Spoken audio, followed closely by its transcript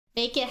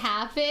Make it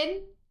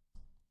happen?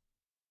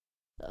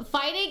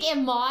 Fighting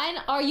Iman?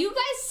 Are you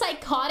guys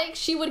psychotic?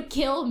 She would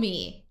kill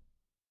me.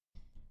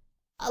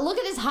 Look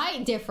at this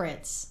height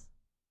difference.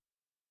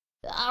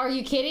 Are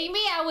you kidding me?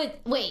 I would...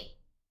 Wait.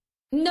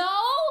 No?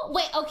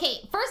 Wait,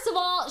 okay. First of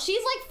all,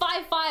 she's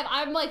like 5'5".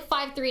 I'm like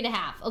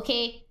 5'3.5",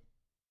 okay?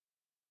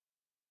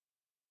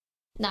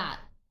 Nah.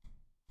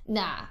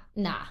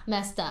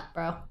 Messed up,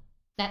 bro.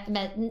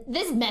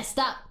 This is messed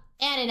up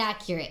and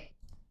inaccurate.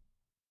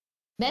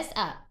 Messed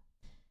up.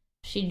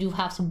 She do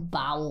have some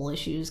bowel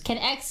issues. Can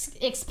X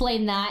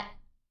explain that?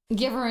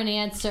 Give her an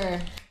answer.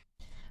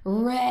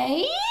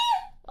 Ray?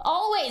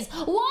 Always.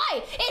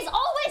 Why? It's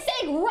always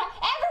saying Ray.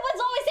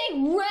 Everyone's always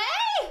saying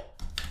Ray.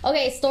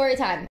 Okay, story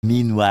time.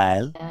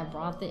 Meanwhile, I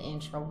brought the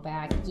intro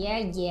back.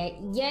 Yeah.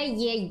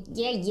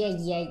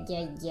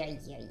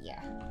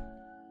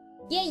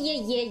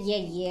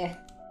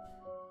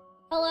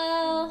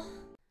 Hello.